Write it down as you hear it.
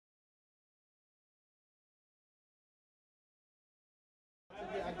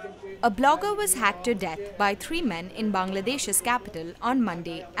A blogger was hacked to death by 3 men in Bangladesh's capital on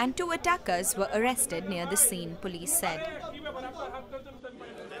Monday, and 2 attackers were arrested near the scene, police said.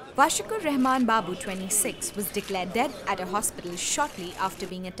 Washiqur Rahman Babu, 26, was declared dead at a hospital shortly after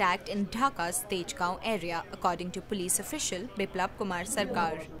being attacked in Dhaka's Tejgaon area, according to police official Biplob Kumar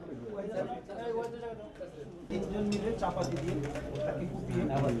Sarker.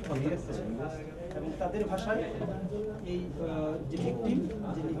 এবং তাদের ভাষায় এই যে victim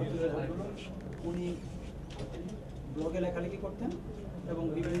যিনি উনি ব্লগে লেখালেখি করতেন এবং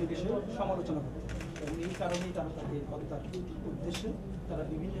বিভিন্ন বিষয়ে সমালোচনা করতেন এবং এই কারণেই তারা তাকে হত্যার উদ্দেশ্যে তারা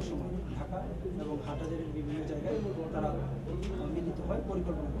বিভিন্ন সময় ঢাকা এবং হাটাজারির বিভিন্ন জায়গায় তারা মিলিত হয়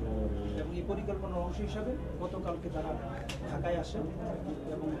পরিকল্পনা করে এবং এই পরিকল্পনার অংশ হিসাবে গতকালকে তারা ঢাকায় আসেন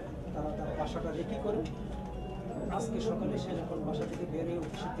এবং তারা তার বাসাটা রেকি করে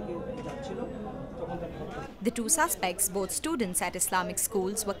The 2 suspects, both students at Islamic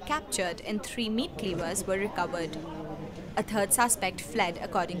schools, were captured and 3 meat cleavers were recovered. A 3rd suspect fled,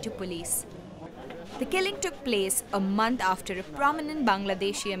 according to police. The killing took place a month after a prominent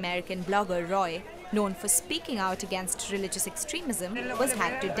Bangladeshi-American blogger, Roy, known for speaking out against religious extremism, was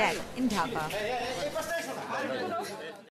hacked to death in Dhaka.